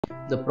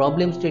the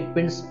problem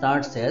statement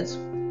starts as: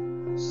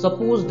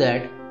 suppose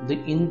that the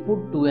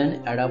input to an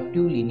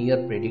adaptive linear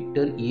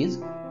predictor is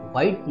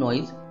white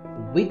noise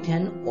with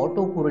an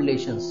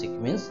autocorrelation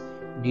sequence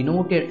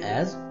denoted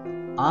as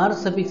R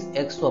suffix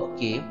x of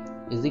k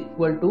is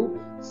equal to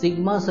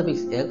sigma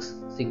suffix x,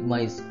 sigma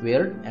is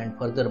squared and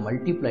further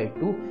multiplied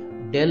to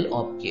del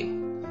of k.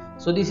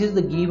 So this is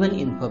the given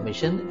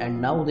information,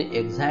 and now the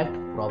exact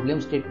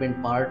problem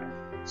statement part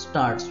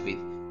starts with.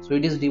 So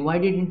it is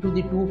divided into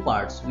the two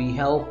parts. We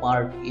have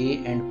part A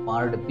and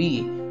part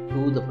B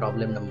to the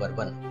problem number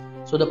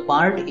 1. So the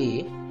part A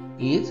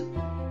is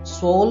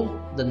solve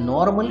the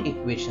normal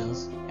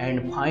equations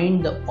and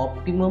find the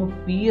optimum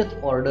pth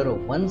order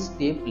one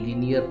step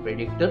linear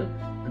predictor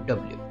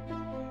W.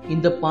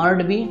 In the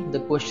part B, the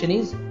question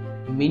is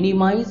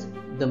minimize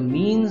the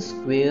mean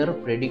square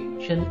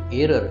prediction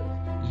error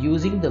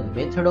using the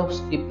method of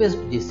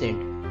steepest descent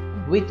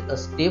with a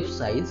step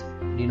size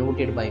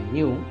denoted by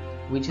mu,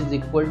 which is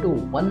equal to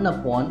 1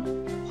 upon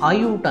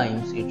 5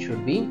 times it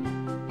should be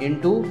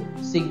into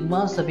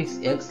sigma suffix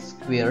x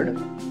squared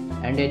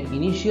and an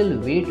initial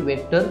weight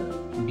vector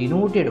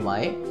denoted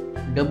by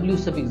w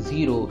suffix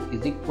 0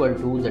 is equal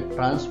to the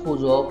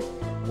transpose of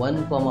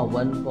 1,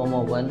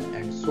 1, 1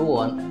 and so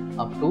on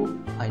up to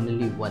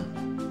finally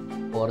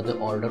 1 for the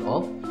order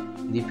of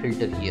the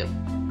filter here.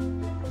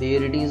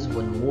 There it is,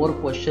 one more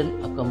question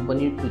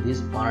accompanied to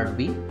this part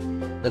B.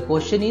 The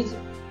question is,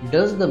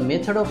 does the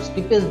method of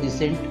steepest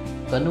descent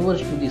converge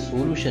to the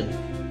solution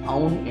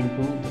found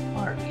into the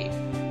part A?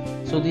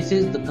 So this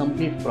is the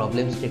complete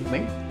problem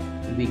statement.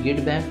 We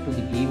get back to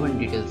the given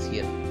details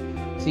here.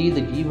 See,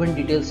 the given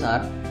details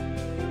are,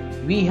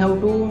 we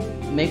have to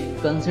make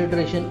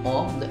consideration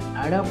of the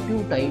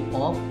adaptive type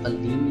of a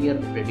linear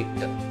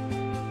predictor,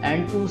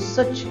 and to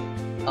such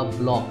a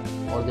block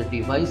or the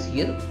device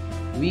here,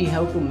 we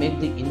have to make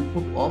the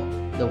input of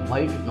the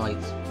white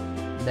noise.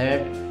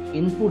 That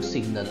input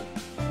signal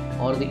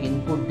or the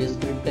input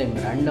discrete time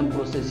random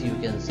process, you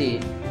can say,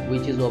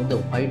 which is of the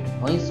white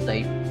noise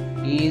type,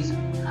 is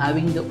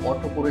having the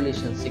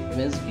autocorrelation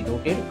sequence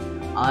denoted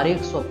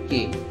Rx of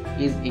k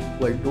is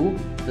equal to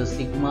the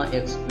sigma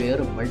x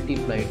square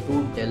multiplied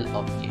to del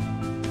of k.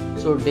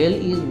 So del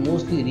is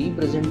mostly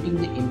representing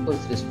the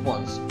impulse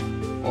response,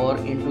 or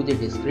into the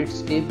discrete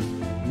step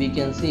we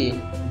can say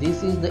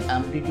this is the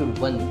amplitude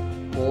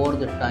 1 for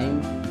the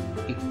time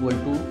equal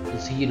to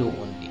 0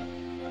 only.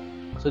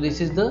 So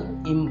this is the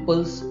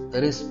impulse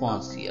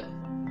response here,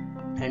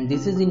 and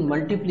this is in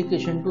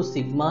multiplication to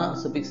sigma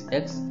suffix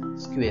x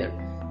square.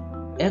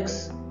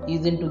 X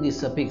is into the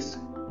suffix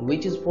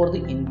which is for the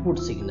input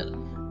signal.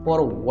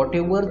 For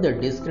whatever the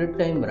discrete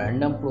time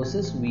random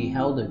process, we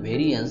have the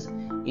variance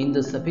in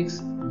the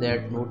suffix,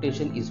 that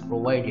notation is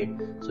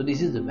provided. So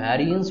this is the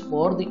variance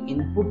for the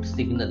input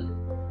signal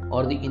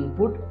or the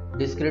input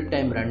discrete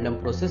time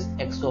random process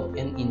x of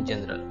n in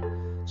general.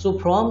 So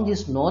from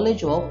this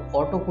knowledge of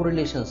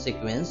autocorrelation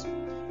sequence,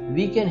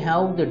 we can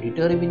have the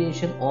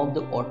determination of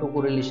the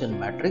autocorrelation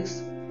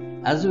matrix,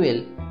 as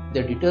well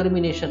the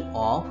determination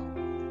of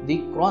the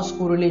cross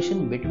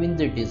correlation between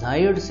the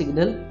desired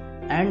signal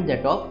and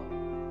that of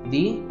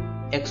the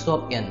x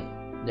of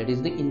n, that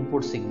is the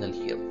input signal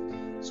here.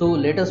 So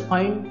let us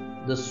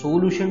find the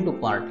solution to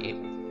part A.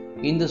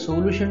 In the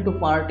solution to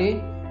part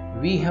A,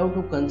 we have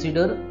to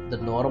consider the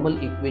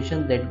normal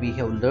equation that we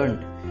have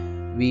learned.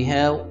 We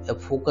have a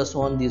focus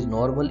on these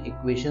normal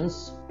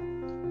equations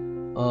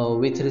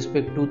with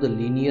respect to the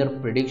linear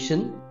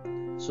prediction.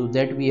 So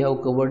that we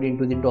have covered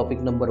into the topic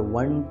number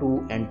 1,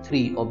 2 and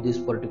 3 of this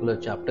particular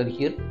chapter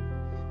here.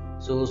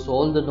 So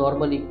solve the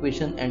normal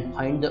equation and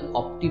find the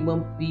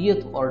optimum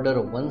pth order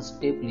one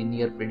step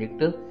linear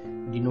predictor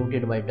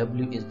denoted by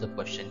W is the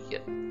question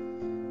here.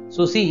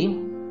 So see,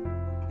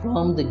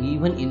 from the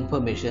given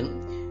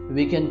information,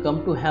 we can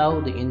come to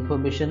have the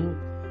information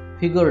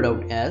figured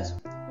out as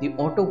the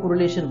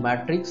autocorrelation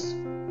matrix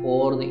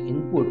for the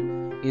input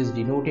is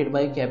denoted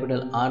by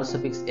capital R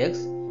suffix x,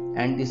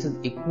 and this is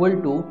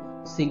equal to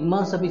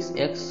sigma suffix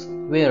x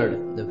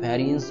squared, the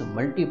variance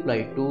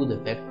multiplied to the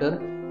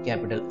vector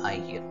capital I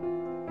here.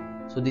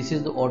 So this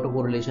is the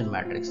autocorrelation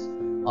matrix.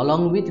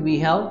 Along with, we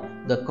have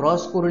the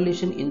cross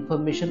correlation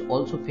information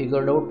also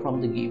figured out from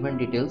the given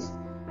details.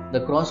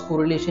 The cross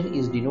correlation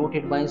is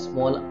denoted by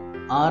small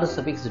r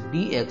suffix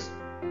dx,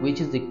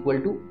 which is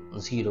equal to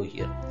 0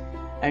 here.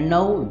 And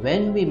now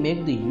when we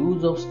make the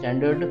use of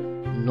standard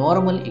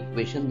normal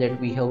equation that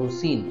we have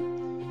seen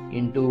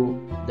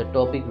into the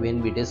topic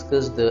when we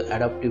discussed the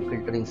adaptive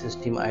filtering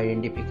system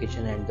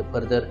identification and the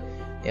further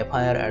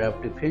FIR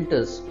adaptive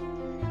filters,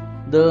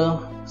 the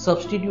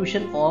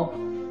substitution of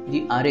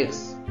the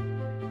Rx,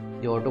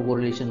 the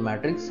autocorrelation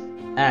matrix,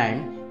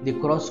 and the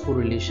cross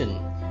correlation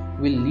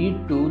will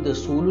lead to the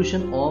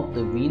solution of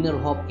the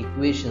Wiener-Hopf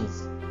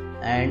equations,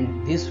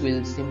 and this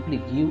will simply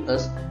give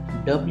us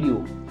W,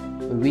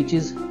 which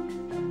is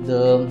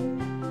the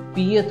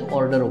pth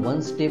order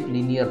one step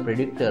linear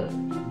predictor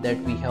that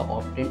we have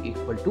obtained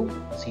equal to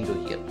 0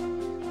 here.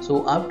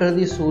 So after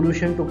the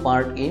solution to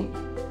part A,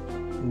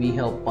 we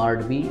have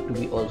part B to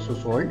be also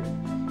solved.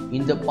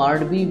 In the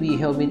part B, we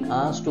have been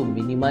asked to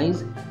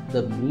minimize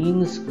the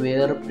mean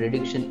square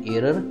prediction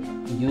error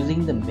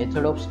using the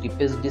method of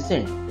steepest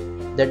descent.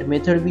 That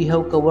method we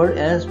have covered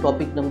as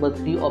topic number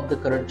 3 of the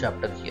current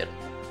chapter here.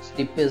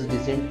 Steepest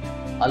descent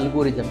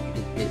algorithm it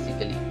is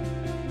basically.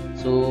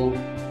 So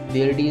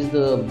there it is,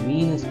 the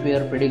mean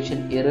square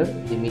prediction error,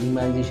 the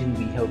minimization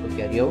we have to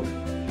carry out.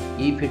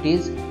 If it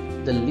is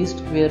the least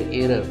square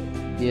error,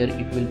 there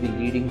it will be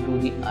leading to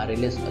the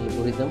RLS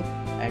algorithm,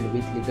 and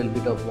with little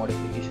bit of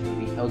modification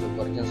we have the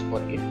versions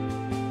for it.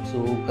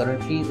 So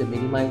currently the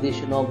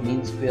minimization of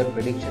mean square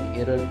prediction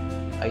error,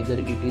 either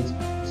it is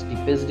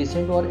steepest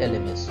descent or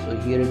LMS. So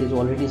here it is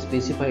already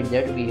specified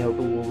that we have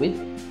to go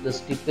with the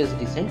steepest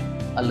descent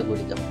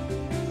algorithm.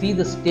 See,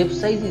 the step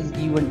size is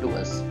given to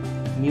us.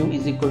 Mu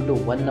is equal to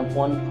 1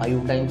 upon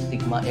 5 times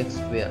sigma x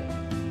square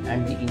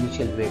and the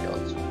initial weight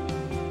also.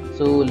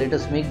 So let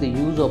us make the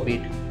use of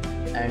it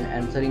and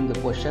answering the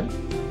question,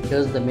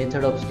 does the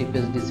method of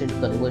steepest descent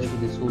converge to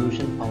the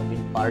solution found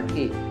in part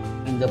A?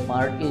 In the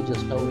part A,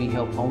 just now we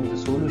have found the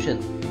solution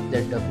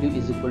that W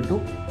is equal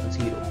to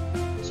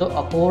 0. So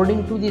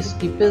according to the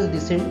steepest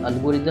descent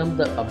algorithm,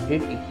 the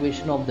update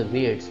equation of the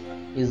weights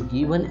is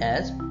given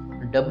as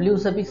W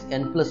sub x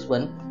n plus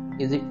 1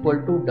 is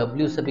equal to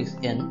W sub x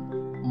n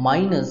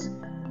minus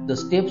the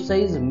step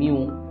size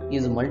mu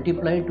is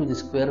multiplied to the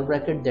square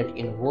bracket that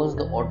involves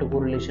the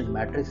autocorrelation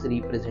matrix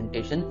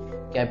representation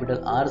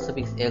capital R sub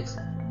x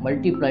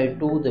multiplied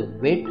to the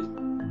weight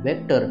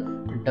vector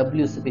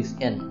W sub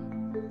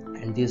n,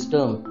 and this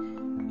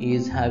term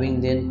is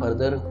having then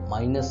further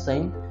minus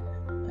sign,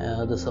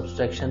 the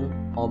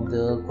subtraction of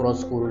the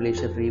cross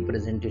correlation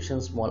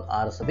representation small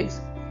r sub x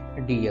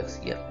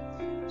dx here.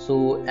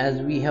 So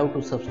as we have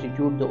to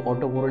substitute the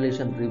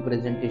autocorrelation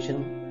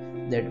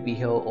representation that we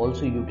have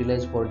also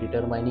utilized for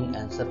determining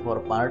answer for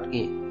part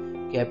A,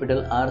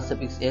 capital R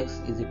sub x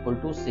is equal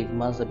to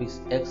sigma sub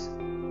x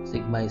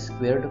sigma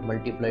squared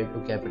multiplied to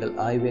capital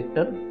I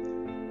vector,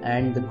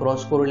 and the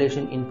cross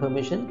correlation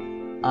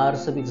information R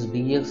sub x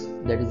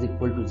dx that is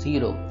equal to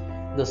 0.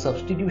 The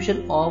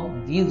substitution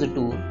of these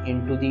two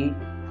into the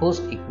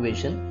first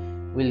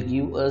equation will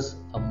give us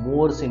a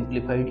more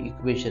simplified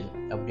equation,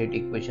 update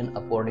equation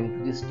according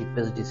to the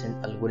steepest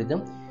descent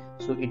algorithm.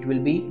 So it will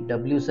be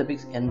W sub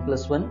x n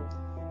plus 1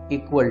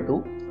 equal to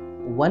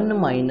 1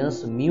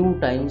 minus mu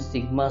times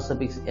sigma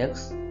sub x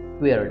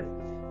squared,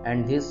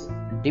 and this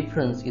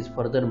difference is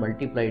further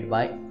multiplied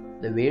by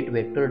the weight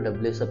vector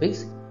W sub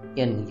x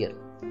n here.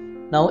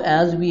 Now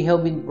as we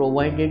have been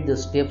provided the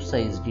step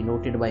size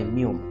denoted by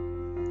mu,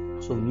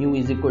 so mu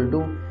is equal to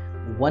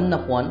 1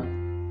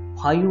 upon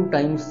 5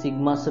 times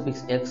sigma sub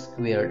x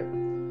squared,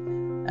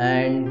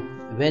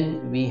 and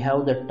when we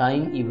have the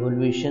time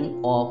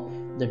evaluation of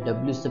the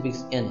W sub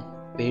x n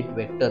weight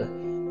vector,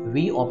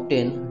 we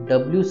obtain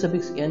W sub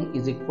x n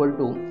is equal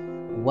to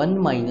 1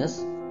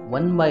 minus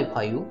 1 by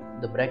 5,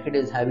 the bracket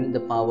is having the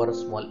power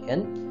small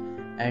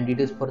n, and it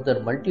is further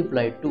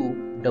multiplied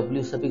to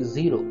W sub x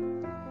 0.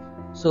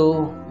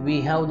 So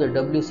we have the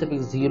W sub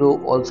x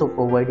 0 also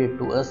provided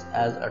to us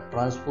as a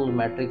transpose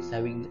matrix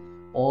having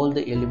all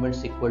the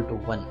elements equal to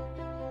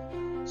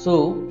 1.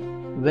 So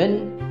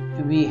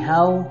when we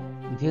have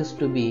this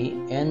to be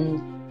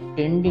n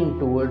tending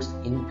towards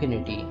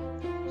infinity,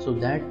 so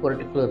that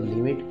particular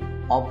limit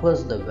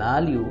offers the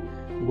value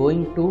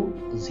going to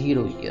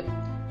 0 here.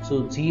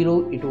 So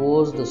 0, it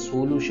was the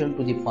solution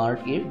to the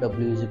part A,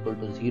 W is equal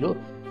to 0.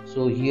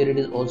 So here it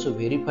is also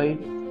verified.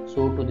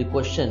 So to the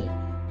question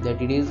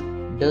that it is,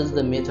 does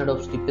the method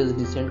of steepest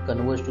descent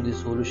converge to the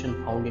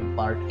solution found in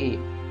part A?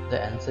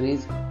 The answer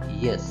is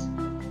yes.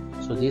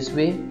 So this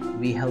way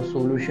we have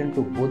solution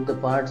to both the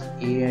parts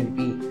A and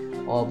B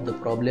of the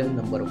problem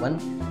number 1,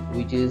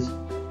 which is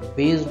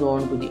based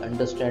on to the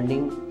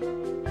understanding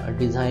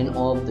design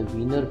of the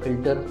Wiener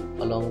filter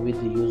along with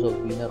the use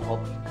of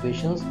Wiener-Hopf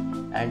equations,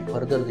 and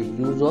further the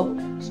use of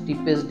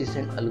steepest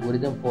descent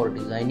algorithm for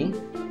designing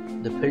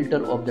the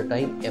filter of the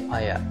type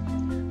FIR.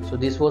 So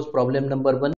this was problem number 1.